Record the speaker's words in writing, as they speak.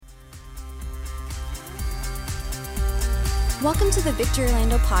Welcome to the Victory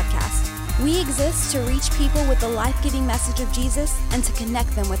Orlando podcast. We exist to reach people with the life-giving message of Jesus and to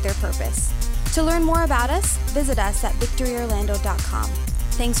connect them with their purpose. To learn more about us, visit us at victoryorlando.com.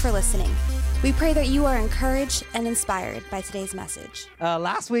 Thanks for listening. We pray that you are encouraged and inspired by today's message.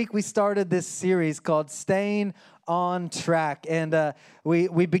 Last week, we started this series called Staying on Track, and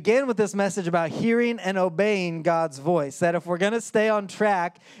we began with this message about hearing and obeying God's voice, that if we're going to stay on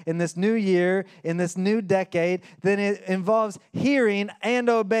track in this new year, in this new decade, then it involves hearing and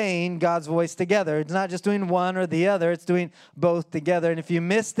obeying God's voice together. It's not just doing one or the other, it's doing both together. And if you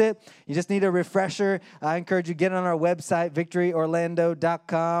missed it, you just need a refresher. I encourage you to get on our website,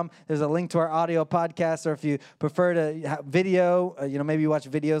 victoryorlando.com. There's a link to our audio podcast, or if you prefer to have video, maybe you watch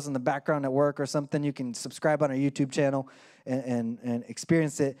videos in the background at work or something, you can subscribe on our YouTube channel and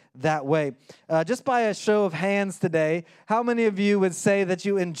experience it that way. Just by a show of hands today, how many of you would say that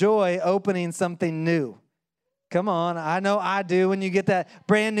you enjoy opening something new? Come on, I know I do. When you get that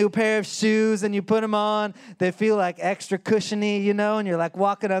brand new pair of shoes and you put them on, they feel like extra cushiony, and you're like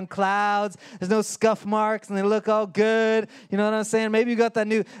walking on clouds. There's no scuff marks and they look all good. You know what I'm saying? Maybe you got that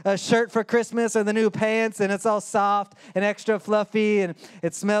new shirt for Christmas or the new pants and it's all soft and extra fluffy and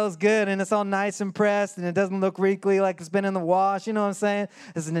it smells good and it's all nice and pressed and it doesn't look wrinkly like it's been in the wash. You know what I'm saying?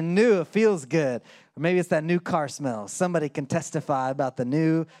 It's new, it feels good. Or maybe it's that new car smell. Somebody can testify about the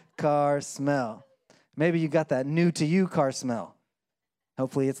new car smell. Maybe you got that new-to-you car smell.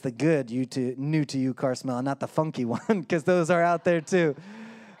 Hopefully it's the good new-to-you car smell and not the funky one, because those are out there too.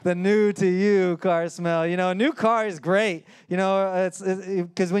 The new-to-you car smell. A new car is great. It's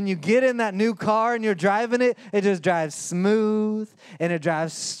because when you get in that new car and you're driving it, it just drives smooth and it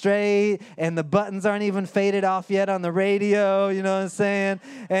drives straight and the buttons aren't even faded off yet on the radio, you know what I'm saying?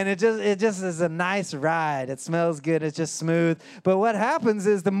 And it just is a nice ride. It smells good. It's just smooth. But what happens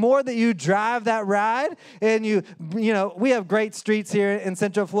is the more that you drive that ride and we have great streets here in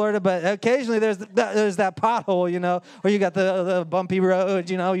Central Florida, but occasionally there's that pothole, or you got the bumpy road,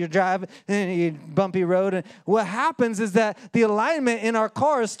 you're driving and you bumpy road. And what happens is that the alignment in our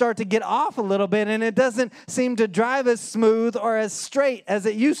cars start to get off a little bit and it doesn't seem to drive as smooth or as straight as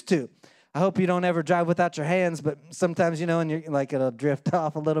it used to. I hope you don't ever drive without your hands, but sometimes, and you're like, it'll drift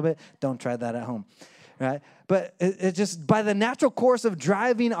off a little bit. Don't try that at home. Right? But it just, by the natural course of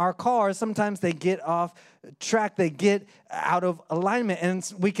driving our cars, sometimes they get off track, they get out of alignment.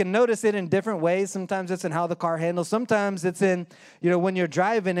 And we can notice it in different ways. Sometimes it's in how the car handles. Sometimes it's in, when you're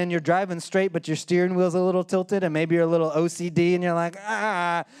driving and you're driving straight, but your steering wheel's a little tilted and maybe you're a little OCD and you're like,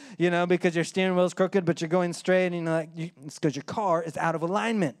 because your steering wheel's crooked, but you're going straight and it's because your car is out of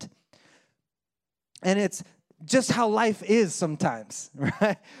alignment. And it's just how life is sometimes,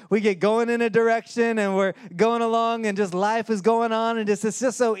 right? We get going in a direction and we're going along and just life is going on and it's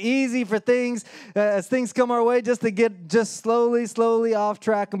just so easy for things, as things come our way, just to get just slowly off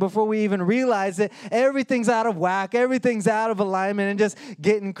track. And before we even realize it, everything's out of whack, everything's out of alignment and just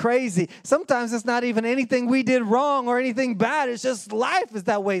getting crazy. Sometimes it's not even anything we did wrong or anything bad. It's just life is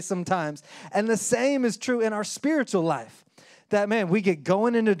that way sometimes. And the same is true in our spiritual life. That, we get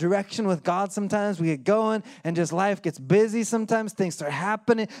going in a direction with God sometimes. We get going and just life gets busy sometimes. Things start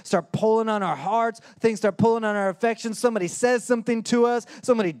happening, start pulling on our hearts. Things start pulling on our affections. Somebody says something to us.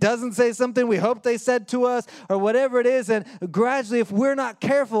 Somebody doesn't say something we hope they said to us or whatever it is. And gradually, if we're not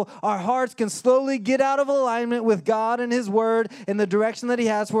careful, our hearts can slowly get out of alignment with God and His Word in the direction that He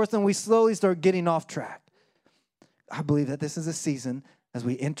has for us. And we slowly start getting off track. I believe that this is a season as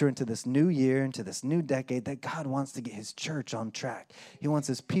we enter into this new year, into this new decade, that God wants to get His church on track. He wants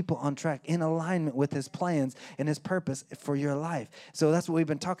His people on track in alignment with His plans and His purpose for your life. So that's what we've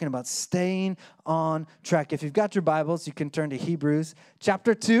been talking about, staying on track. If you've got your Bibles, you can turn to Hebrews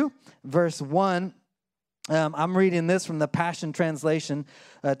chapter 2, verse 1. I'm reading this from the Passion Translation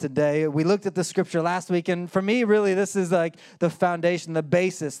today. We looked at the scripture last week, and for me, really, this is like the foundation, the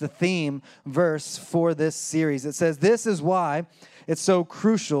basis, the theme verse for this series. It says, "This is why it's so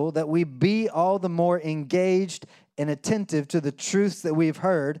crucial that we be all the more engaged and attentive to the truths that we've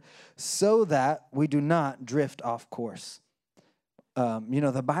heard so that we do not drift off course."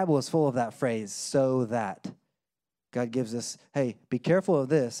 The Bible is full of that phrase, so that. God gives us, hey, be careful of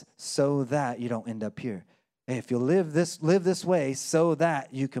this so that you don't end up here. Hey, if you live this way so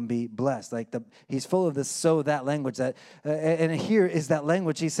that you can be blessed. He's full of this so that language. And here is that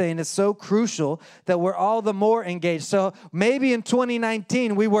language. He's saying it's so crucial that we're all the more engaged. So maybe in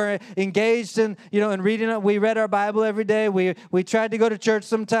 2019 we were engaged in, in reading. We read our Bible every day. We tried to go to church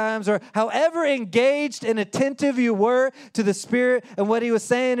sometimes, or however engaged and attentive you were to the Spirit and what He was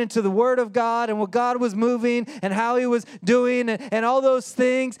saying and to the Word of God and what God was moving and how He was doing and all those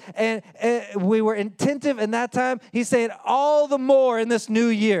things. And we were attentive, and that time, he's saying all the more in this new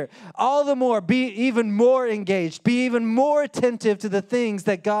year, all the more, be even more engaged, be even more attentive to the things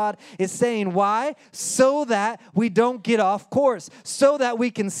that God is saying. Why? So that we don't get off course, so that we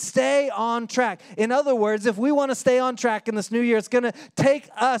can stay on track. In other words, if we want to stay on track in this new year, it's going to take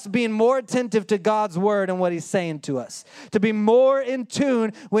us being more attentive to God's word and what he's saying to us, to be more in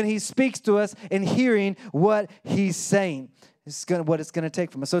tune when he speaks to us and hearing what he's saying. This is what it's going to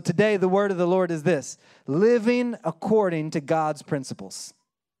take from us. So today, the word of the Lord is this: living according to God's principles.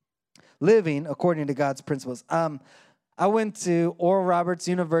 Living according to God's principles. I went to Oral Roberts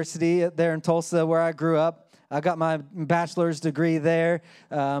University there in Tulsa, where I grew up. I got my bachelor's degree there.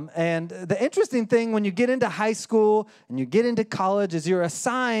 And the interesting thing when you get into high school and you get into college is you're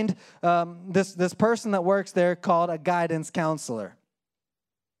assigned this person that works there called a guidance counselor.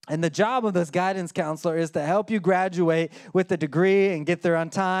 And the job of this guidance counselor is to help you graduate with a degree and get there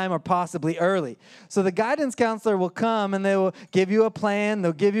on time or possibly early. So the guidance counselor will come and they will give you a plan.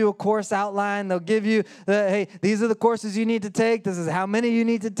 They'll give you a course outline. They'll give you, hey, these are the courses you need to take. This is how many you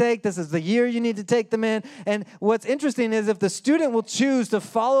need to take. This is the year you need to take them in. And what's interesting is if the student will choose to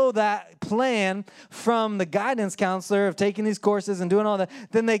follow that plan from the guidance counselor of taking these courses and doing all that,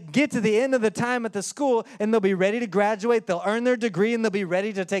 then they get to the end of the time at the school and they'll be ready to graduate. They'll earn their degree and they'll be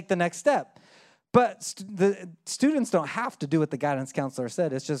ready to take the next step. But the students don't have to do what the guidance counselor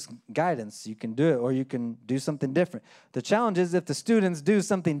said. It's just guidance. You can do it or you can do something different. The challenge is if the students do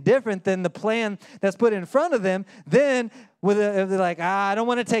something different than the plan that's put in front of them, then if they're like, I don't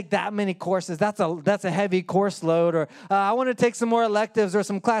want to take that many courses. That's a heavy course load. Or I want to take some more electives or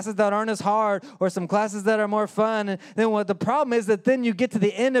some classes that aren't as hard or some classes that are more fun. And then what the problem is that then you get to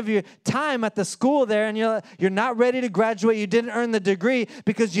the end of your time at the school there and you're not ready to graduate. You didn't earn the degree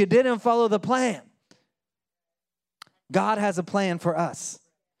because you didn't follow the plan. God has a plan for us.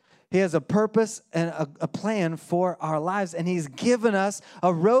 He has a purpose and a plan for our lives, and he's given us a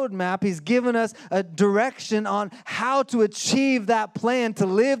roadmap. He's given us a direction on how to achieve that plan, to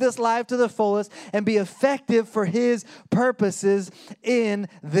live this life to the fullest and be effective for his purposes in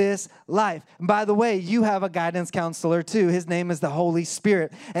this life. And by the way, you have a guidance counselor too. His name is the Holy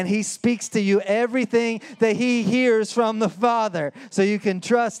Spirit, and he speaks to you everything that he hears from the Father, so you can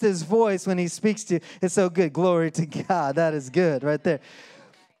trust his voice when he speaks to you. It's so good. Glory to God. That is good right there.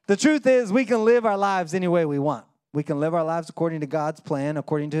 The truth is, we can live our lives any way we want. We can live our lives according to God's plan,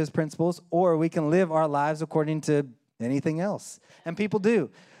 according to his principles, or we can live our lives according to anything else. And people do.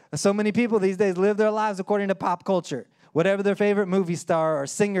 So many people these days live their lives according to pop culture. Whatever their favorite movie star or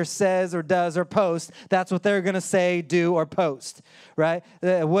singer says or does or posts, that's what they're going to say, do, or post, right?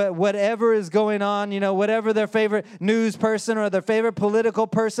 Whatever is going on, whatever their favorite news person or their favorite political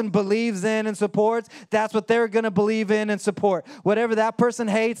person believes in and supports, that's what they're going to believe in and support. Whatever that person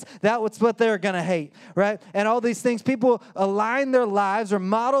hates, that's what they're going to hate, right? And all these things, people align their lives or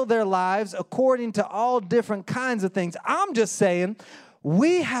model their lives according to all different kinds of things. I'm just saying,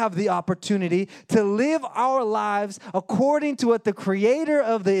 we have the opportunity to live our lives according to what the creator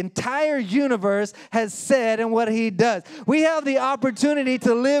of the entire universe has said and what he does. We have the opportunity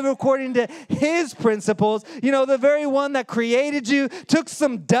to live according to his principles. The very one that created you, took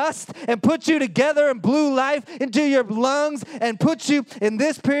some dust and put you together and blew life into your lungs and put you in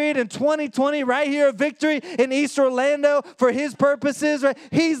this period in 2020 right here at Victory in East Orlando for his purposes. Right?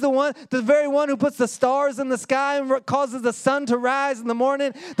 He's the very one who puts the stars in the sky and causes the sun to rise in the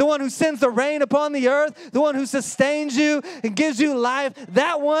morning, the one who sends the rain upon the earth, the one who sustains you and gives you life.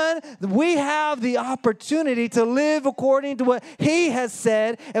 That one, we have the opportunity to live according to what he has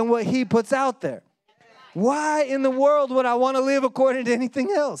said and what he puts out there. Why in the world would I want to live according to anything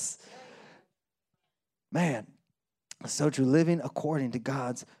else? Man, so true. Living according to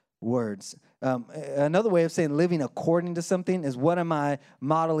God's words. Another way of saying living according to something is, what am I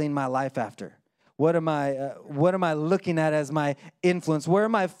modeling my life after? What am I looking at as my influence? Where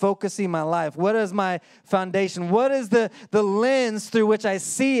am I focusing my life? What is my foundation? What is the lens through which I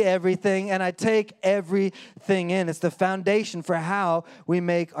see everything and I take everything in? It's the foundation for how we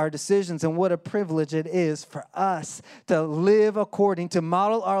make our decisions, and what a privilege it is for us to live to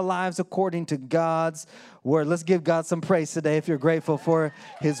model our lives according to God's word. Let's give God some praise today if you're grateful for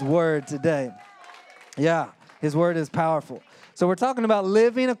his word today. Yeah, his word is powerful. So we're talking about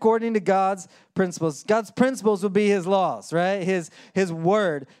living according to God's principles. God's principles would be his laws, right? His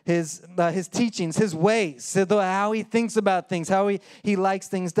word, his teachings, his ways, how he thinks about things, how he likes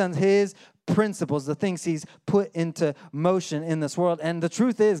things done, his principles, the things he's put into motion in this world. And the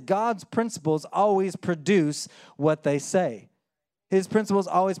truth is, God's principles always produce what they say. His principles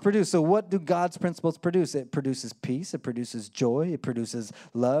always produce. So what do God's principles produce? It produces peace. It produces joy. It produces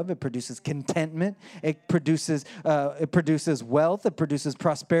love. It produces contentment. It produces wealth. It produces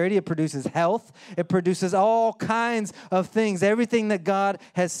prosperity. It produces health. It produces all kinds of things. Everything that God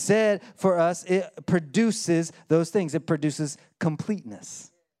has said for us, it produces those things. It produces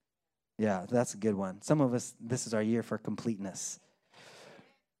completeness. Yeah, that's a good one. Some of us, this is our year for completeness.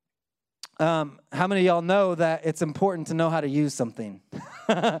 How many of y'all know that it's important to know how to use something?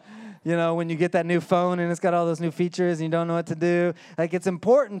 You know, when you get that new phone and it's got all those new features and you don't know what to do, like it's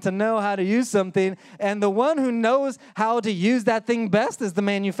important to know how to use something. And the one who knows how to use that thing best is the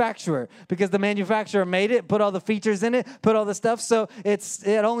manufacturer, because the manufacturer made it, put all the features in it, put all the stuff. So it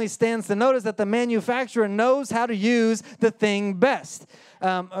only stands to notice that the manufacturer knows how to use the thing best.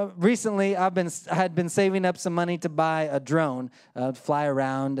 Recently, I had been saving up some money to buy a drone, fly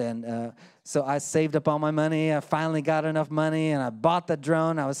around, and so I saved up all my money. I finally got enough money, and I bought the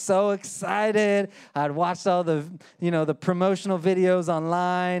drone. I was so excited. I'd watched all the promotional videos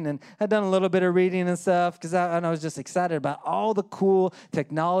online, and I'd done a little bit of reading and stuff, because I was just excited about all the cool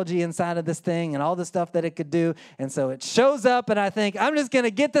technology inside of this thing and all the stuff that it could do. And so it shows up, and I think, I'm just going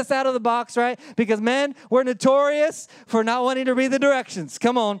to get this out of the box, right? Because, men, we're notorious for not wanting to read the directions.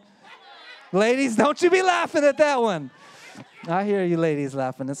 Come on. Ladies, don't you be laughing at that one. I hear you ladies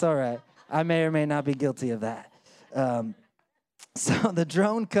laughing. It's all right. I may or may not be guilty of that. So the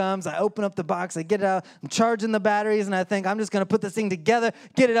drone comes, I open up the box, I get it out, I'm charging the batteries, and I think I'm just going to put this thing together,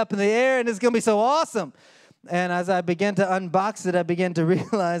 get it up in the air, and it's going to be so awesome. And as I began to unbox it, I began to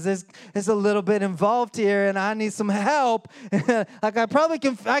realize there's a little bit involved here, and I need some help. Like I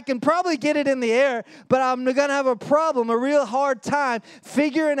can probably get it in the air, but I'm going to have a real hard time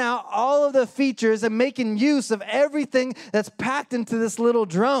figuring out all of the features and making use of everything that's packed into this little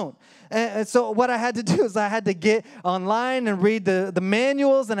drone. And so what I had to do is I had to get online and read the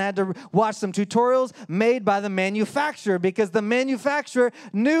manuals, and I had to watch some tutorials made by the manufacturer, because the manufacturer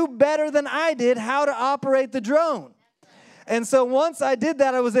knew better than I did how to operate the drone. And so once I did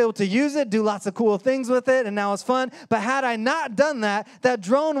that, I was able to use it, do lots of cool things with it, and now it's fun. But had I not done that, that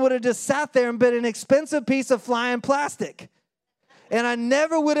drone would have just sat there and been an expensive piece of flying plastic. And I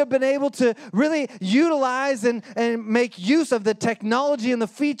never would have been able to really utilize and make use of the technology and the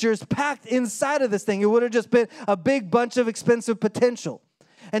features packed inside of this thing. It would have just been a big bunch of expensive potential.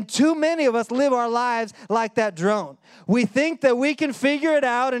 And too many of us live our lives like that drone. We think that we can figure it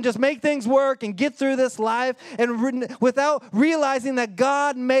out and just make things work and get through this life, and without realizing that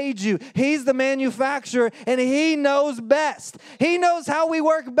God made you. He's the manufacturer, and He knows best. He knows how we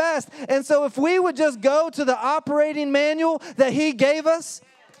work best. And so if we would just go to the operating manual that He gave us,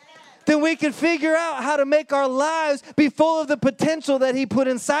 then we can figure out how to make our lives be full of the potential that He put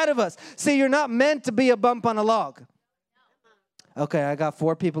inside of us. See, you're not meant to be a bump on a log. Okay, I got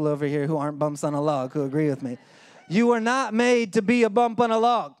 4 people over here who aren't bumps on a log who agree with me. You are not made to be a bump on a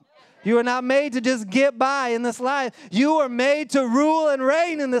log. You are not made to just get by in this life. You are made to rule and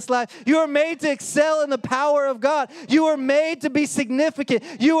reign in this life. You are made to excel in the power of God. You are made to be significant.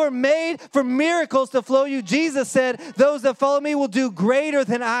 You are made for miracles to flow you. Jesus said, those that follow me will do greater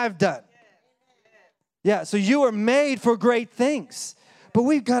than I've done. Yeah, so you are made for great things. But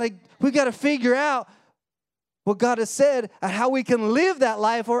we've got to figure out what God has said and how we can live that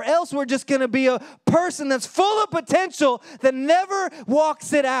life, or else we're just going to be a person that's full of potential that never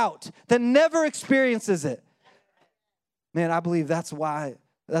walks it out, that never experiences it. Man, I believe that's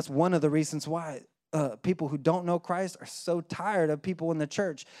one of the reasons why people who don't know Christ are so tired of people in the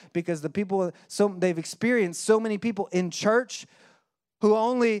church, because they've experienced so many people in church who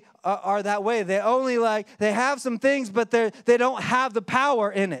only are that way. They have some things, but they don't have the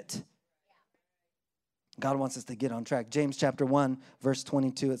power in it. God wants us to get on track. James chapter 1, verse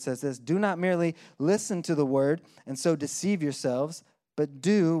 22, it says this: do not merely listen to the word and so deceive yourselves, but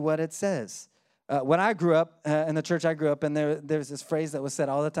do what it says. When I grew up, in the church I grew up in, there's this phrase that was said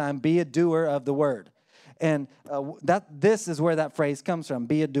all the time: be a doer of the word. And this is where that phrase comes from,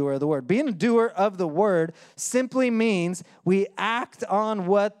 be a doer of the word. Being a doer of the word simply means we act on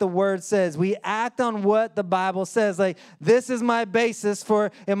what the word says. We act on what the Bible says. Like, this is my basis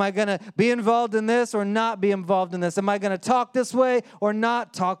for, am I going to be involved in this or not be involved in this? Am I going to talk this way or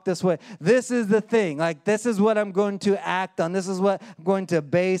not talk this way? This is the thing. Like, this is what I'm going to act on. This is what I'm going to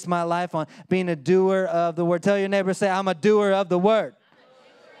base my life on, being a doer of the word. Tell your neighbor, say, I'm a doer of the word.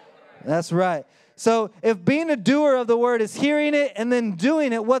 That's right. So if being a doer of the word is hearing it and then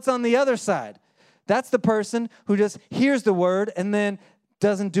doing it, what's on the other side? That's the person who just hears the word and then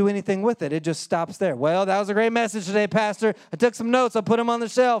doesn't do anything with it. It just stops there. Well, that was a great message today, Pastor. I took some notes. I'll put them on the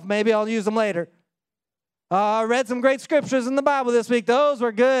shelf. Maybe I'll use them later. I read some great scriptures in the Bible this week. Those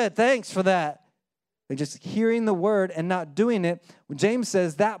were good. Thanks for that. They're just hearing the word and not doing it. James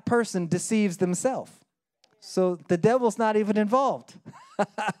says that person deceives themselves. So the devil's not even involved.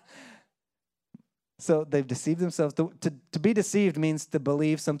 So they've deceived themselves. To be deceived means to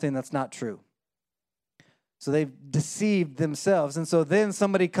believe something that's not true. So they've deceived themselves. And so then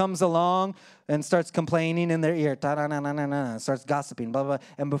somebody comes along and starts complaining in their ear, starts gossiping, blah, blah, blah.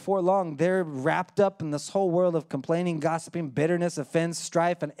 And before long, they're wrapped up in this whole world of complaining, gossiping, bitterness, offense,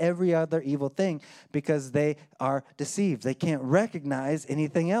 strife, and every other evil thing because they are deceived. They can't recognize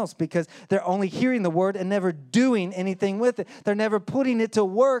anything else because they're only hearing the word and never doing anything with it. They're never putting it to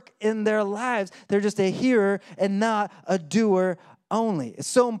work in their lives. They're just a hearer and not a doer only. It's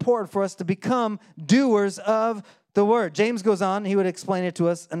so important for us to become doers of the word. James goes on, he would explain it to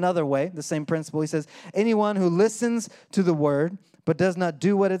us another way, the same principle. He says, anyone who listens to the word but does not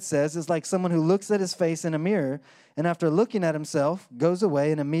do what it says is like someone who looks at his face in a mirror and after looking at himself goes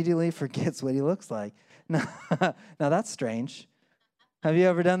away and immediately forgets what he looks like. Now that's strange. Have you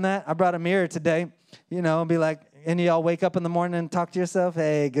ever done that? I brought a mirror today, and be like, and y'all wake up in the morning and talk to yourself,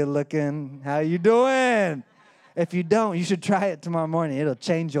 hey, good looking, how you doing? If you don't, you should try it tomorrow morning. It'll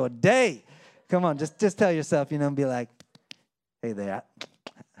change your day. Come on, just tell yourself, be like, hey there,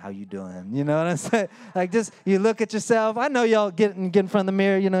 how you doing? You know what I'm saying? Like, just, you look at yourself. I know y'all get in front of the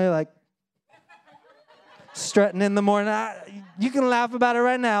mirror, you're like, strutting in the morning. You can laugh about it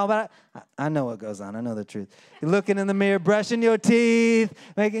right now, but I know what goes on. I know the truth. You're looking in the mirror, brushing your teeth,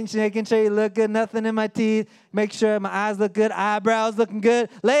 making sure you look good. Nothing in my teeth. Make sure my eyes look good, eyebrows looking good.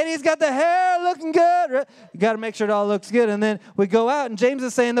 Ladies got the hair looking good. You got to make sure it all looks good. And then we go out, and James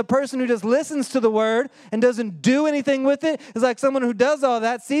is saying the person who just listens to the word and doesn't do anything with it is like someone who does all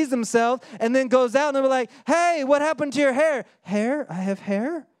that, sees themselves, and then goes out, and they're like, hey, what happened to your hair? Hair? I have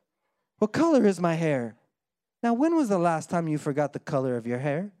hair? What color is my hair? Now, when was the last time you forgot the color of your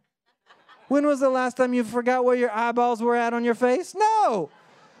hair? When was the last time you forgot where your eyeballs were at on your face? No.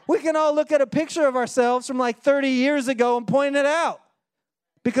 We can all look at a picture of ourselves from like 30 years ago and point it out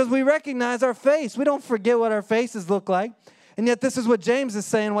because we recognize our face. We don't forget what our faces look like. And yet this is what James is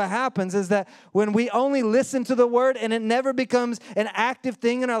saying. What happens is that when we only listen to the word and it never becomes an active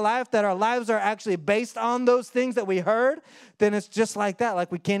thing in our life, that our lives are actually based on those things that we heard, then it's just like that.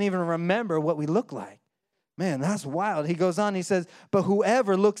 Like we can't even remember what we look like. Man, that's wild. He goes on, he says, but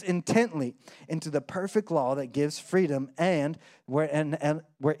whoever looks intently into the perfect law that gives freedom, and we're in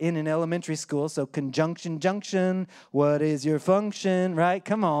an elementary school, so conjunction, junction, what is your function, right?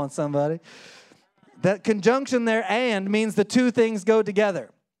 Come on, somebody. That conjunction there, and, means the two things go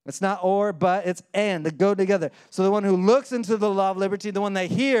together. It's not or, but, it's and, they go together. So the one who looks into the law of liberty, the one that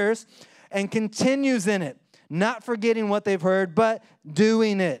hears and continues in it, not forgetting what they've heard, but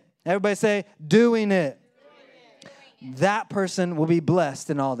doing it. Everybody say, doing it. That person will be blessed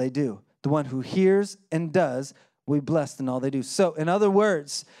in all they do. The one who hears and does will be blessed in all they do. So, in other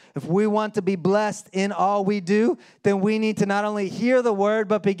words, if we want to be blessed in all we do, then we need to not only hear the word,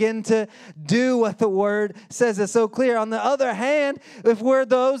 but begin to do what the word says. It's so clear. On the other hand, if we're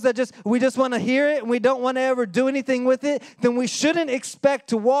those that we just want to hear it and we don't want to ever do anything with it, then we shouldn't expect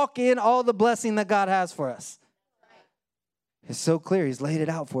to walk in all the blessing that God has for us. It's so clear. He's laid it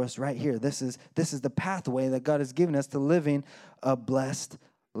out for us right here. This is the pathway that God has given us to living a blessed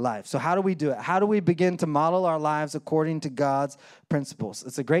life. So how do we do it? How do we begin to model our lives according to God's principles?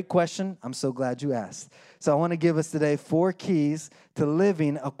 It's a great question. I'm so glad you asked. So I want to give us today 4 keys to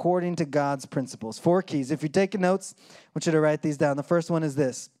living according to God's principles. 4 keys. If you're taking notes, I want you to write these down. The first one is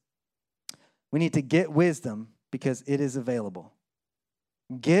this. We need to get wisdom because it is available.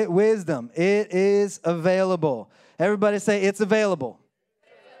 Get wisdom. It is available. Everybody say it's available.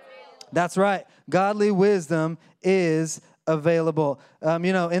 That's right. Godly wisdom is available.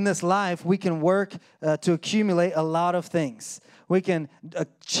 In this life, we can work to accumulate a lot of things. We can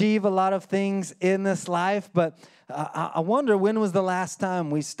achieve a lot of things in this life, but I wonder when was the last time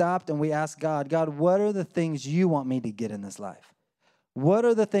we stopped and we asked God, what are the things you want me to get in this life? What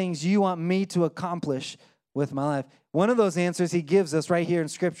are the things you want me to accomplish with my life? One of those answers he gives us right here in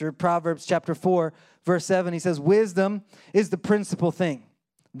Scripture, Proverbs chapter 4, verse 7. He says, wisdom is the principal thing.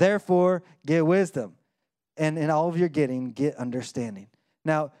 Therefore, get wisdom. And in all of your getting, get understanding.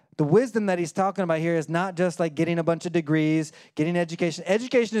 Now, the wisdom that he's talking about here is not just like getting a bunch of degrees, getting education.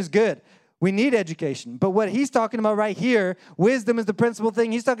 Education is good. We need education. But what he's talking about right here, wisdom is the principal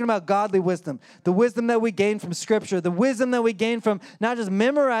thing. He's talking about godly wisdom, the wisdom that we gain from Scripture, the wisdom that we gain from not just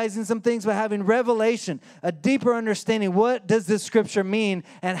memorizing some things, but having revelation, a deeper understanding. What does this Scripture mean,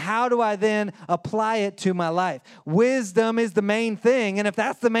 and how do I then apply it to my life? Wisdom is the main thing, and if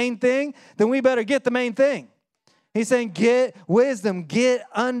that's the main thing, then we better get the main thing. He's saying, get wisdom, get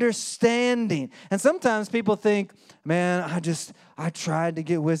understanding. And sometimes people think, man, I tried to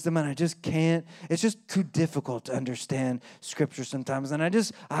get wisdom and I just can't. It's just too difficult to understand Scripture sometimes. And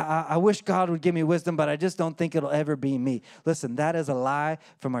I wish God would give me wisdom, but I just don't think it'll ever be me. Listen, that is a lie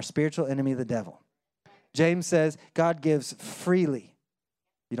from our spiritual enemy, the devil. James says God gives freely.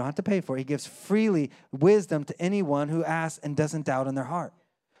 You don't have to pay for it. He gives freely wisdom to anyone who asks and doesn't doubt in their heart.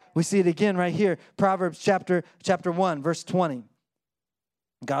 We see it again right here, Proverbs chapter 1, verse 20.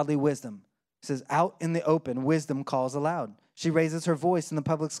 Godly wisdom. It says, out in the open, wisdom calls aloud. She raises her voice in the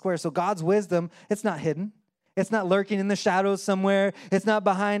public square. So God's wisdom, it's not hidden. It's not lurking in the shadows somewhere. It's not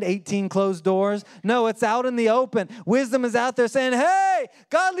behind 18 closed doors. No, it's out in the open. Wisdom is out there saying, hey,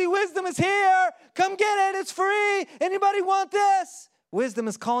 godly wisdom is here. Come get it. It's free. Anybody want this? Wisdom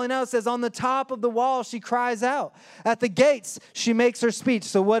is calling out. It says, on the top of the wall, she cries out. At the gates, she makes her speech.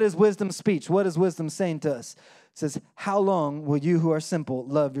 So what is wisdom's speech? What is wisdom saying to us? It says, how long will you who are simple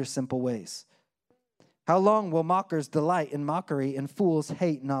love your simple ways? How long will mockers delight in mockery and fools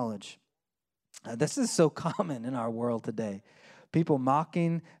hate knowledge? This is so common in our world today. People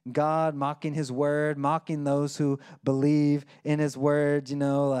mocking God, mocking His word, mocking those who believe in His word,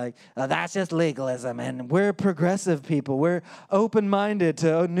 like, that's just legalism. And we're progressive people. We're open-minded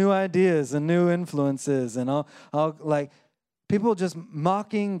to new ideas and new influences. And all like people just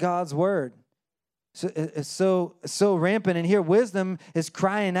mocking God's word. So it's so rampant. And here wisdom is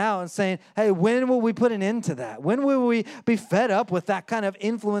crying out and saying, hey, when will we put an end to that? When will we be fed up with that kind of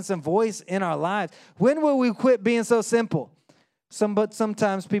influence and voice in our lives? When will we quit being so simple? But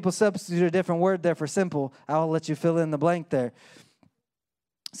sometimes people substitute a different word there for simple. I'll let you fill in the blank there.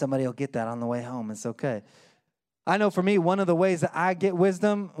 Somebody will get that on the way home. It's okay. I know for me, one of the ways that I get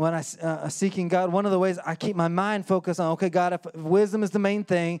wisdom when I'm seeking God, one of the ways I keep my mind focused on, okay, God, if wisdom is the main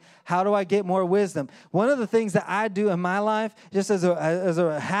thing, how do I get more wisdom? One of the things that I do in my life, just as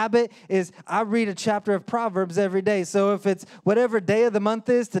a habit, is I read a chapter of Proverbs every day. So if it's whatever day of the month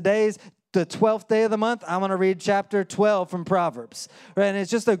is, today's the 12th day of the month, I'm going to read chapter 12 from Proverbs. Right? And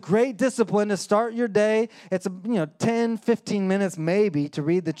it's just a great discipline to start your day. It's 10, 15 minutes maybe to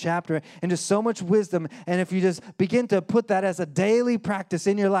read the chapter, and just so much wisdom. And if you just begin to put that as a daily practice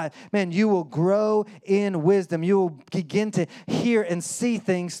in your life, man, you will grow in wisdom. You will begin to hear and see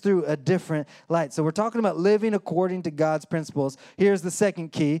things through a different light. So we're talking about living according to God's principles. Here's the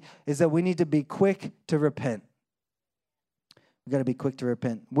second key, is that we need to be quick to repent. We've got to be quick to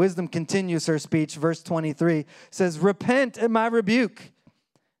repent. Wisdom continues her speech. Verse 23 says, repent at my rebuke.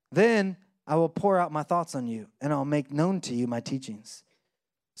 Then I will pour out my thoughts on you, and I'll make known to you my teachings.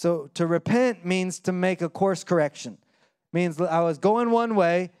 So to repent means to make a course correction. Means I was going one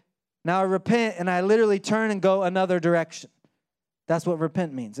way, now I repent, and I literally turn and go another direction. That's what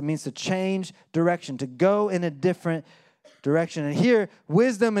repent means. It means to change direction, to go in a different direction. And here,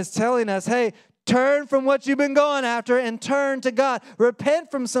 wisdom is telling us, hey, turn from what you've been going after and turn to God.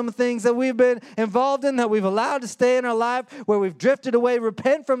 Repent from some things that we've been involved in, that we've allowed to stay in our life, where we've drifted away.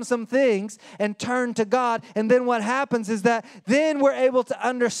 Repent from some things and turn to God. And then what happens is that then we're able to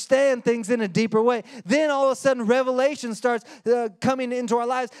understand things in a deeper way. Then all of a sudden revelation starts coming into our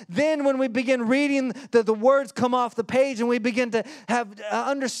lives. Then when we begin reading, the words come off the page and we begin to have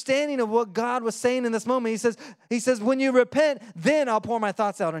understanding of what God was saying in this moment. He says, when you repent, then I'll pour my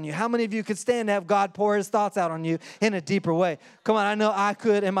thoughts out on you. How many of you could stand to have God pour His thoughts out on you in a deeper way? Come on, I know I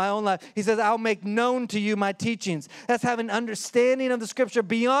could in my own life. He says, I'll make known to you my teachings. That's having understanding of the Scripture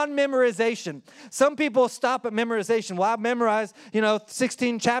beyond memorization. Some people stop at memorization. Well, I've memorized,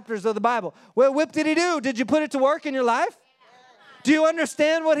 16 chapters of the Bible. Well, what did he do? Did you put it to work in your life? Do you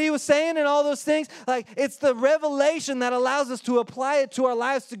understand what he was saying and all those things? Like, it's the revelation that allows us to apply it to our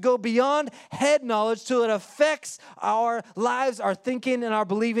lives, to go beyond head knowledge till it affects our lives, our thinking, and our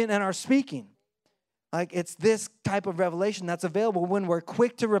believing, and our speaking. Like, it's this type of revelation that's available when we're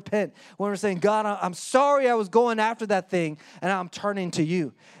quick to repent, when we're saying, God, I'm sorry I was going after that thing, and I'm turning to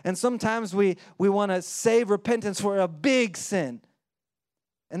you. And sometimes we want to save repentance for a big sin.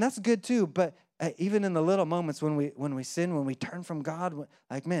 And that's good too, but even in the little moments when we sin, when we turn from God,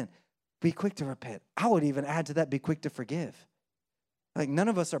 like, man, be quick to repent. I would even add to that, be quick to forgive. Like, none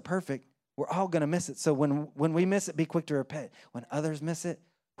of us are perfect. We're all going to miss it. So when we miss it, be quick to repent. When others miss it,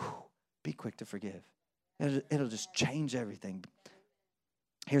 be quick to forgive. It'll just change everything.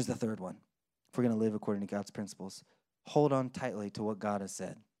 Here's the third one. if we're going to live according to God's principles, hold on tightly to what God has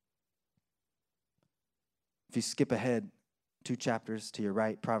said. If you skip ahead 2 chapters to your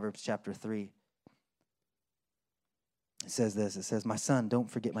right, Proverbs chapter 3, it says this. It says, my son, don't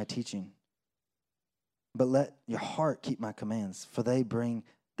forget my teaching, but let your heart keep my commands, for they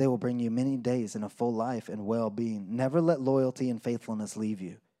will bring you many days in a full life and well-being. Never let loyalty and faithfulness leave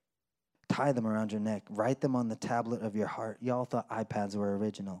you. Tie them around your neck. Write them on the tablet of your heart. Y'all thought iPads were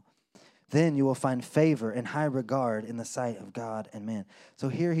original. Then you will find favor and high regard in the sight of God and man. So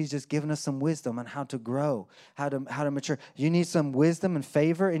here he's just giving us some wisdom on how to grow, how to mature. You need some wisdom and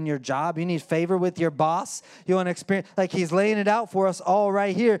favor in your job. You need favor with your boss. You want to experience, like he's laying it out for us all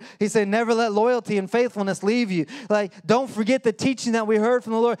right here. He said, never let loyalty and faithfulness leave you. Like, don't forget the teaching that we heard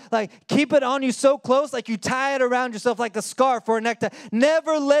from the Lord. Like, keep it on you so close, like you tie it around yourself like a scarf or a necktie.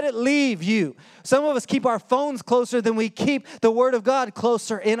 Never let it leave you. Some of us keep our phones closer than we keep the Word of God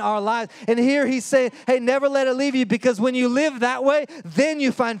closer in our lives. And here he's saying, hey, never let it leave you, because when you live that way, then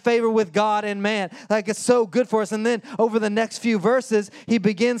you find favor with God and man. Like, it's so good for us. And then over the next few verses, he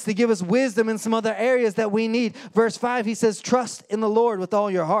begins to give us wisdom in some other areas that we need. Verse 5, he says, trust in the Lord with all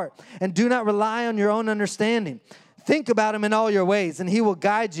your heart and do not rely on your own understanding. Think about him in all your ways, and he will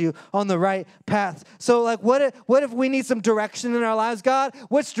guide you on the right path. So, like, what if we need some direction in our lives? God,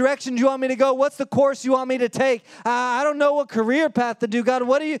 which direction do you want me to go? What's the course you want me to take? I don't know what career path to do. God,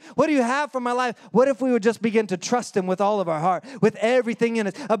 what do you have for my life? What if we would just begin to trust him with all of our heart, with everything in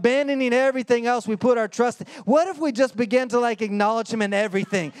us, abandoning everything else we put our trust in? What if we just begin to, like, acknowledge him in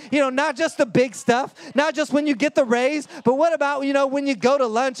everything? You know, not just the big stuff, not just when you get the raise, but what about, you know, when you go to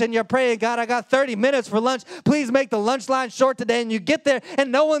lunch and you're praying, God, I got 30 minutes for lunch. Please make the lunch line short today, and you get there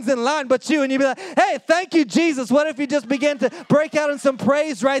and no one's in line but you, and you be like, hey, thank you, Jesus. What if you just begin to break out in some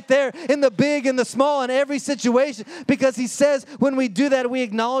praise right there in the big and the small in every situation? Because he says when we do that, we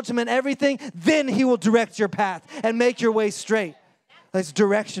acknowledge him in everything, then he will direct your path and make your way straight. That's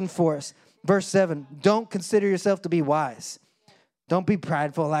direction for us. Verse 7, don't consider yourself to be wise. Don't be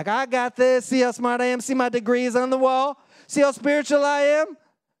prideful, like, I got this. See how smart I am. See my degrees on the wall. See how spiritual I am.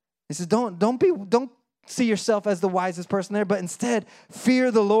 He says, don't see yourself as the wisest person there, but instead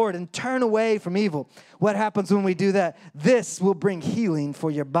fear the Lord and turn away from evil. What happens when we do that? This will bring healing for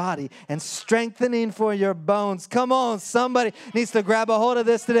your body and strengthening for your bones. Come on, somebody needs to grab a hold of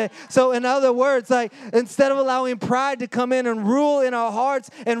this today. So in other words, like, instead of allowing pride to come in and rule in our hearts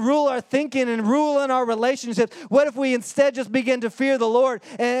and rule our thinking and rule in our relationships, what if we instead just begin to fear the Lord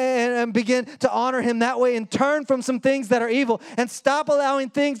and begin to honor him that way and turn from some things that are evil and stop allowing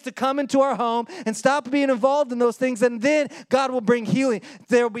things to come into our home and stop being involved in those things, and then God will bring healing.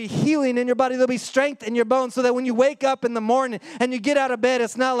 There will be healing in your body. There will be strength in your bones, so that when you wake up in the morning and you get out of bed,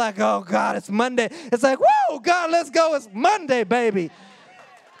 it's not like, oh God, it's Monday. It's like, whoa, God, let's go. It's Monday, baby.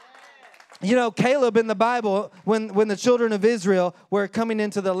 You know, Caleb in the Bible, when the children of Israel were coming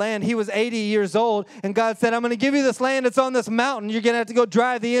into the land, he was 80 years old, and God said, I'm going to give you this land. It's on this mountain. You're going to have to go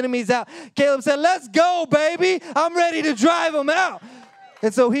drive the enemies out. Caleb said, let's go, baby. I'm ready to drive them out.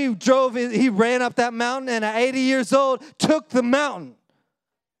 And so he ran up that mountain, and at 80 years old, took the mountain.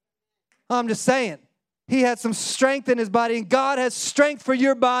 I'm just saying. He had some strength in his body, and God has strength for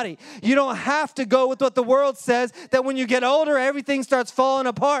your body. You don't have to go with what the world says, that when you get older, everything starts falling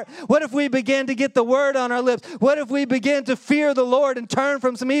apart. What if we begin to get the word on our lips? What if we begin to fear the Lord and turn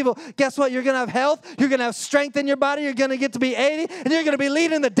from some evil? Guess what? You're going to have health. You're going to have strength in your body. You're going to get to be 80, and you're going to be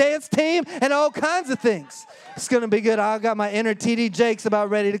leading the dance team and all kinds of things. It's going to be good. I got my inner TD Jakes about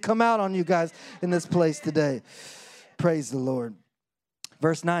ready to come out on you guys in this place today. Praise the Lord.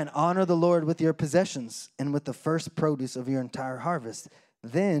 Verse 9, honor the Lord with your possessions and with the first produce of your entire harvest.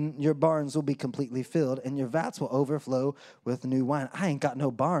 Then your barns will be completely filled, and your vats will overflow with new wine. I ain't got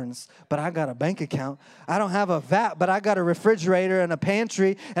no barns, but I got a bank account. I don't have a vat, but I got a refrigerator and a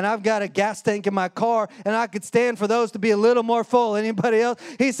pantry, and I've got a gas tank in my car, and I could stand for those to be a little more full. Anybody else?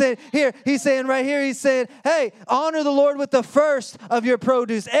 He's saying, hey, honor the Lord with the first of your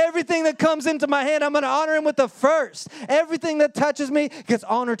produce. Everything that comes into my hand, I'm going to honor him with the first. Everything that touches me gets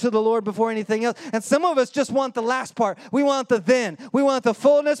honor to the Lord before anything else. And some of us just want the last part. We want the then. We want the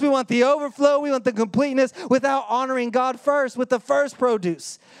fullness, we want the overflow, we want the completeness without honoring God first with the first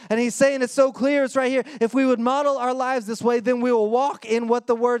produce. And he's saying it's so clear, it's right here. If we would model our lives this way, then we will walk in what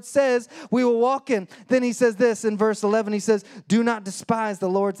the word says we will walk in. Then he says this in verse 11, he says, do not despise the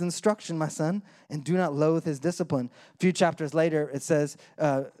Lord's instruction, my son, and do not loathe his discipline. A few chapters later, it says,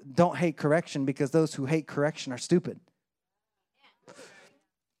 don't hate correction, because those who hate correction are stupid.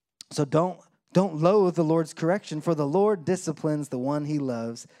 So don't loathe the Lord's correction, for the Lord disciplines the one he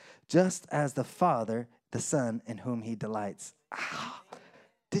loves, just as the Father, the Son, in whom he delights.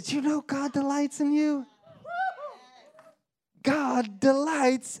 Did you know God delights in you? God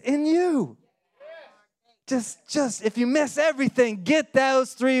delights in you. Just if you miss everything, get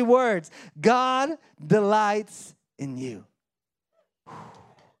those 3 words. God delights in you.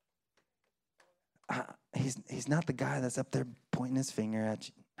 He's not the guy that's up there pointing his finger at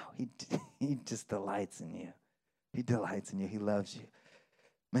you. No, he just delights in you. He delights in you. He loves you.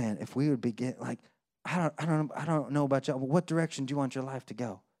 Man, if we would begin, like, I don't know about y'all, but what direction do you want your life to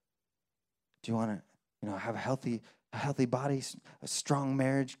go? Do you want to, have a healthy body, a strong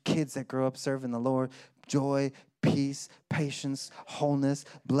marriage, kids that grow up serving the Lord, joy, peace, patience, wholeness,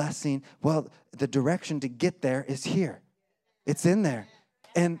 blessing? Well, the direction to get there is here. It's in there.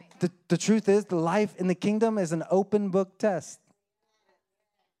 And the truth is, the life in the kingdom is an open book test.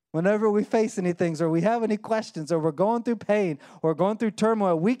 Whenever we face anything, or we have any questions, or we're going through pain, or going through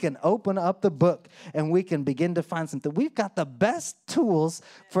turmoil, we can open up the book and we can begin to find something. We've got the best tools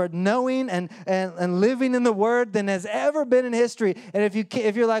for knowing and living in the Word than has ever been in history. And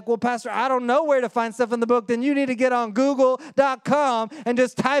if you're like, well, Pastor, I don't know where to find stuff in the book, then you need to get on Google.com and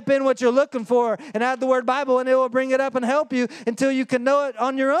just type in what you're looking for and add the word Bible, and it will bring it up and help you until you can know it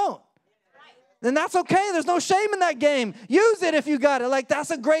on your own. And that's okay. There's no shame in that game. Use it if you got it. Like,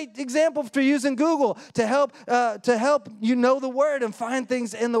 that's a great example for using Google to help you know the Word and find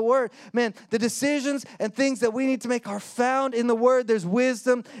things in the Word. Man, the decisions and things that we need to make are found in the Word. There's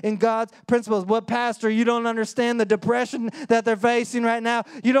wisdom in God's principles. What, Pastor, you don't understand the depression that they're facing right now.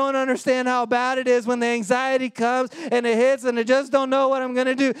 You don't understand how bad it is when the anxiety comes and it hits and I just don't know what I'm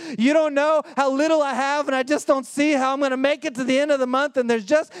going to do. You don't know how little I have and I just don't see how I'm going to make it to the end of the month and there's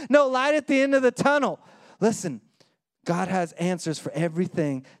just no light at the end of the tunnel. Listen, God has answers for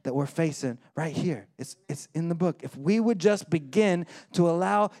everything that we're facing right here. It's in the book. If we would just begin to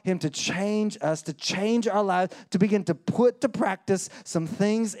allow Him to change us, to change our lives, to begin to put to practice some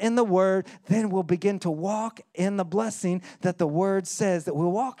things in the Word, then we'll begin to walk in the blessing that the Word says that we'll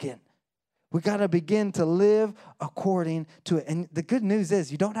walk in. We got to begin to live according to it. And the good news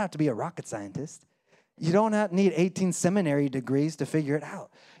is you don't have to be a rocket scientist. You don't need 18 seminary degrees to figure it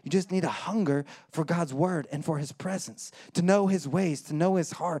out. You just need a hunger for God's Word and for His presence, to know His ways, to know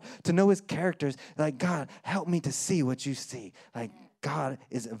His heart, to know His characters. Like, God, help me to see what you see. Like, God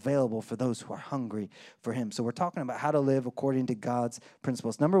is available for those who are hungry for Him. So we're talking about how to live according to God's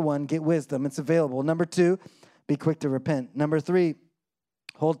principles. Number 1, get wisdom. It's available. Number 2, be quick to repent. Number 3,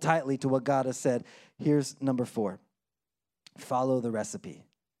 hold tightly to what God has said. Here's number 4, follow the recipe.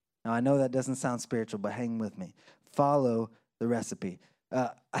 Now, I know that doesn't sound spiritual, but hang with me. Follow the recipe.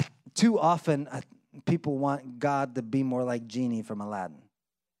 Too often, people want God to be more like Genie from Aladdin.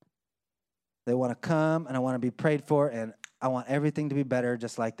 They want to come, and I want to be prayed for, and I want everything to be better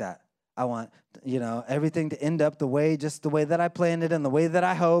just like that. I want, everything to end up just the way that I planned it and the way that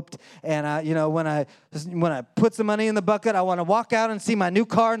I hoped. And, when I put some money in the bucket, I want to walk out and see my new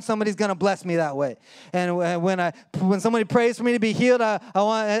car and somebody's going to bless me that way. And when somebody prays for me to be healed, I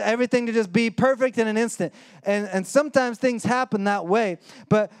want everything to just be perfect in an instant. And sometimes things happen that way.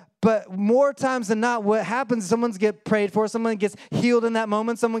 But more times than not, what happens is someone gets prayed for, someone gets healed in that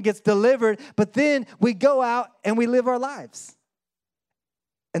moment, someone gets delivered, but then we go out and we live our lives.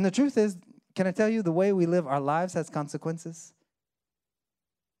 And the truth is, can I tell you, the way we live our lives has consequences?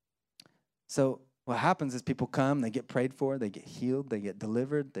 So what happens is people come, they get prayed for, they get healed, they get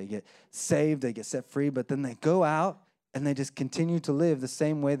delivered, they get saved, they get set free, but then they go out and they just continue to live the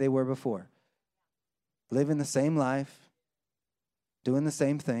same way they were before. Living the same life, doing the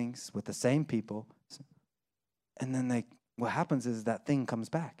same things with the same people. And then what happens is that thing comes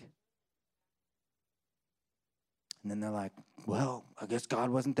back. And then they're like, well, I guess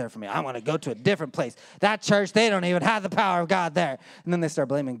God wasn't there for me. I want to go to a different place. That church, they don't even have the power of God there. And then they start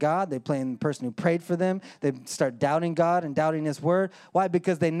blaming God. They blame the person who prayed for them. They start doubting God and doubting His Word. Why?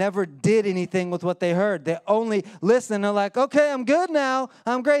 Because they never did anything with what they heard. They only listened. They're like, okay, I'm good now.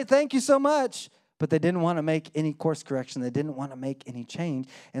 I'm great. Thank you so much. But they didn't want to make any course correction. They didn't want to make any change.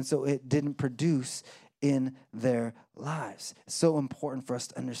 And so it didn't produce in their lives. It's so important for us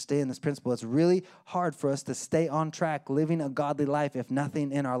to understand this principle. It's really hard for us to stay on track living a godly life if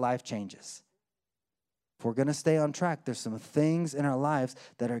nothing in our life changes. If we're going to stay on track, there's some things in our lives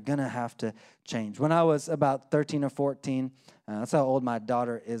that are going to have to change. When I was about 13 or 14, That's how old my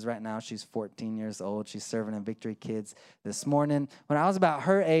daughter is right now. She's 14 years old. She's serving in Victory Kids this morning. When I was about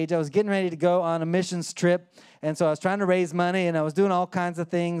her age, I was getting ready to go on a missions trip. And so I was trying to raise money, and I was doing all kinds of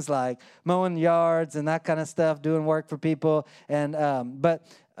things like mowing yards and that kind of stuff, doing work for people. And I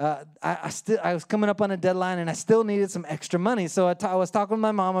was coming up on a deadline, and I still needed some extra money. So I was talking with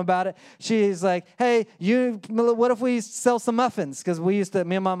my mom about it. She's like, hey, what if we sell some muffins? Because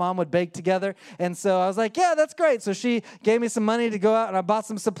me and my mom would bake together. And so I was like, yeah, that's great. So she gave me some money to go out, and I bought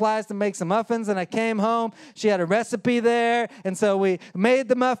some supplies to make some muffins. And I came home. She had a recipe there. And so we made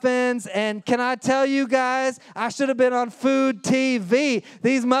the muffins. And can I tell you guys, I should have been on food TV.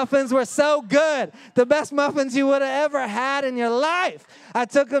 These muffins were so good. The best muffins you would have ever had in your life. I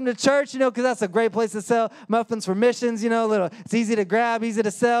took them to church, because that's a great place to sell muffins for missions, it's easy to grab, easy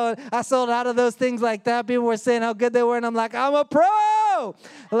to sell. I sold out of those things like that. People were saying how good they were, and I'm like, I'm a pro.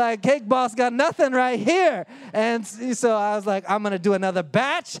 Like, Cake Boss got nothing right here. And so I was like, I'm going to do another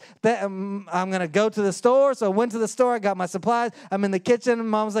batch. I'm going to go to the store. So I went to the store. I got my supplies. I'm in the kitchen, and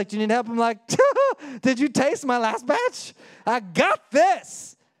Mom's like, do you need help? I'm like, did you taste my last batch? I got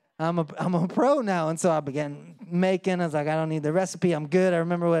this. I'm a pro now. And so I began making. I was like, I don't need the recipe. I'm good. I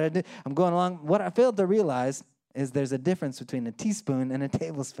remember what I did. I'm going along. What I failed to realize is there's a difference between a teaspoon and a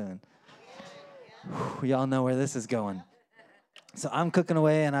tablespoon. Y'all know where this is going. So I'm cooking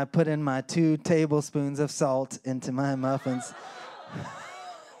away, and I put in my 2 tablespoons of salt into my muffins.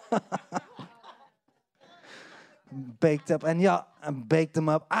 Baked up, and y'all, I baked them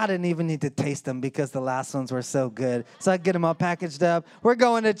up. I didn't even need to taste them because the last ones were so good. So I get them all packaged up. We're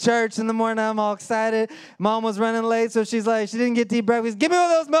going to church in the morning. I'm all excited. Mom was running late, so she's like, she didn't get to eat breakfast. Give me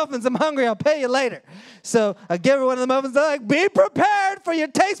one of those muffins. I'm hungry. I'll pay you later. So I give her one of the muffins. They're like, be prepared for your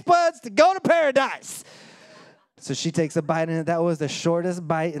taste buds to go to paradise. So she takes a bite in it. That was the shortest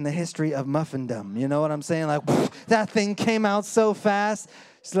bite in the history of muffindom. You know what I'm saying? Like, that thing came out so fast.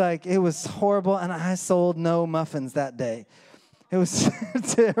 It's like, it was horrible, and I sold no muffins that day. It was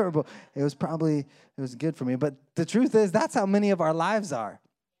terrible. It was good for me. But the truth is, that's how many of our lives are.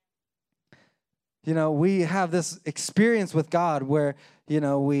 We have this experience with God where,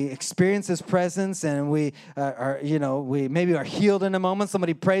 we experience His presence, and we maybe are healed in a moment.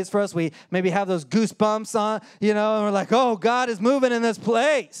 Somebody prays for us. We maybe have those goosebumps on, and we're like, oh, God is moving in this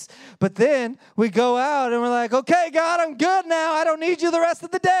place. But then we go out and we're like, okay, God, I'm good now. I don't need you the rest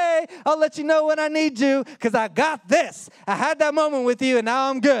of the day. I'll let you know when I need you because I got this. I had that moment with you, and now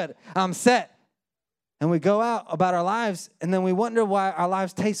I'm good. I'm set. And we go out about our lives, and then we wonder why our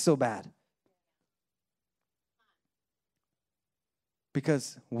lives taste so bad.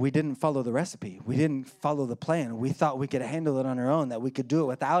 Because we didn't follow the recipe. We didn't follow the plan. We thought we could handle it on our own, that we could do it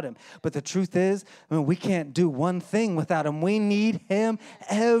without Him. But the truth is, we can't do one thing without Him. We need Him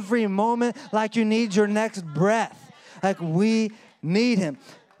every moment like you need your next breath. Like we need Him.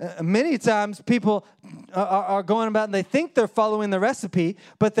 Many times people are going about and they think they're following the recipe,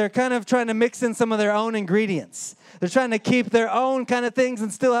 but they're kind of trying to mix in some of their own ingredients. They're trying to keep their own kind of things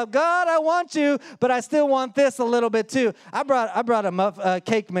and still have, God, I want you, but I still want this a little bit too. I brought a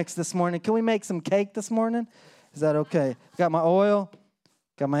cake mix this morning. Can we make some cake this morning? Is that okay? Got my oil,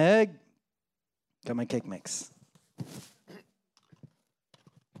 got my egg, got my cake mix.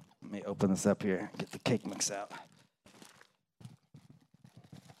 Let me open this up here, get the cake mix out.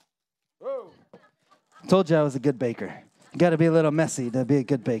 Whoa. Told you I was a good baker. You got to be a little messy to be a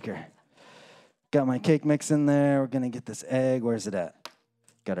good baker. Got my cake mix in there. We're going to get this egg. Where's it at?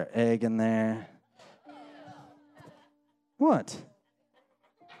 Got our egg in there. What?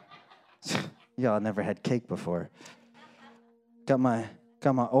 Y'all never had cake before. Got my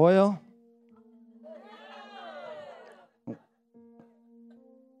oil.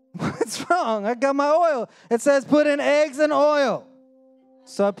 What's wrong? I got my oil. It says put in eggs and oil.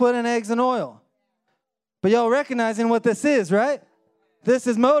 So I put in eggs and oil. But y'all recognizing what this is, right? This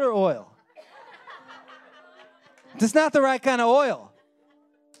is motor oil. It's not the right kind of oil.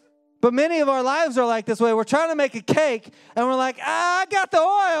 But many of our lives are like this way. We're trying to make a cake, and we're like, I got the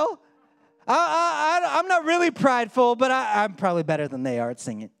oil. I'm not really prideful, but I'm probably better than they are at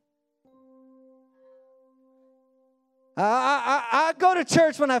singing. I go to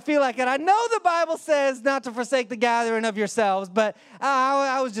church when I feel like it. I know the Bible says not to forsake the gathering of yourselves, but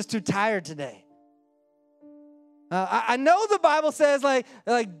I was just too tired today. I know the Bible says like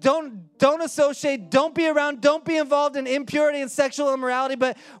don't associate, don't be around, don't be involved in impurity and sexual immorality,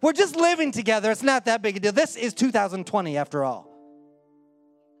 but we're just living together. It's not that big a deal. This is 2020 after all.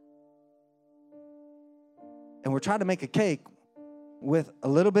 And we're trying to make a cake with a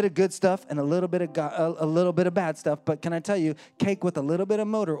little bit of good stuff and a little bit of bad stuff. But can I tell you, cake with a little bit of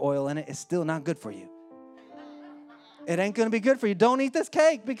motor oil in it is still not good for you. It ain't going to be good for you. Don't eat this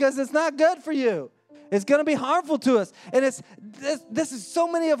cake because it's not good for you. It's going to be harmful to us. And this is so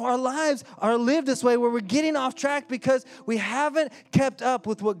many of our lives are lived this way, where we're getting off track because we haven't kept up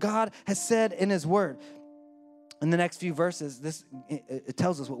with what God has said in his word. In the next few verses, it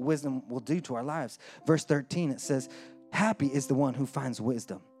tells us what wisdom will do to our lives. Verse 13, it says, happy is the one who finds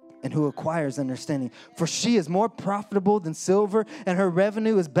wisdom and who acquires understanding. For she is more profitable than silver, and her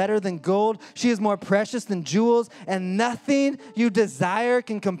revenue is better than gold. She is more precious than jewels, and nothing you desire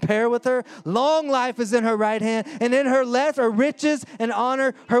can compare with her. Long life is in her right hand, and in her left are riches and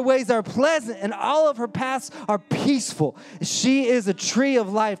honor. Her ways are pleasant, and all of her paths are peaceful. She is a tree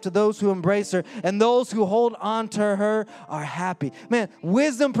of life to those who embrace her, and those who hold on to her are happy. Man,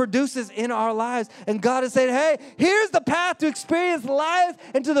 wisdom produces in our lives, and God is saying, hey, here's the path to experience life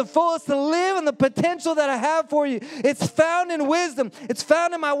and to the fullest, to live in the potential that I have for you. It's found in wisdom. It's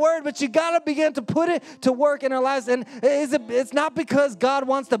found in my word, but you got to begin to put it to work in our lives. And it's not because God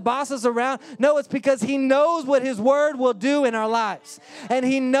wants to boss us around. No, it's because he knows what his word will do in our lives. And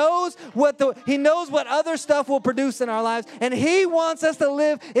he knows what other stuff will produce in our lives. And he wants us to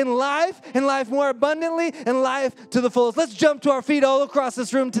live in life more abundantly, and life to the fullest. Let's jump to our feet all across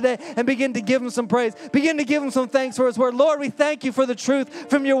this room today and begin to give him some praise. Begin to give him some thanks for his word. Lord, we thank you for the truth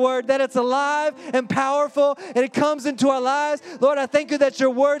from your word, that it's alive and powerful, and it comes into our lives. Lord, I thank you that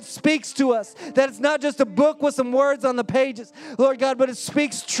your word speaks to us, that it's not just a book with some words on the pages, Lord God, but it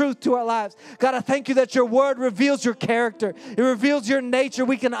speaks truth to our lives. God, I thank you that your word reveals your character. It reveals your nature.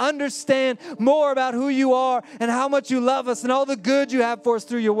 We can understand more about who you are and how much you love us and all the good you have for us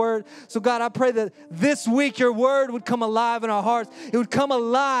through your word. So God, I pray that this week your word would come alive in our hearts. It would come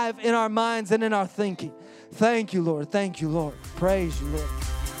alive in our minds and in our thinking. Thank you, Lord. Thank you, Lord. Praise you, Lord.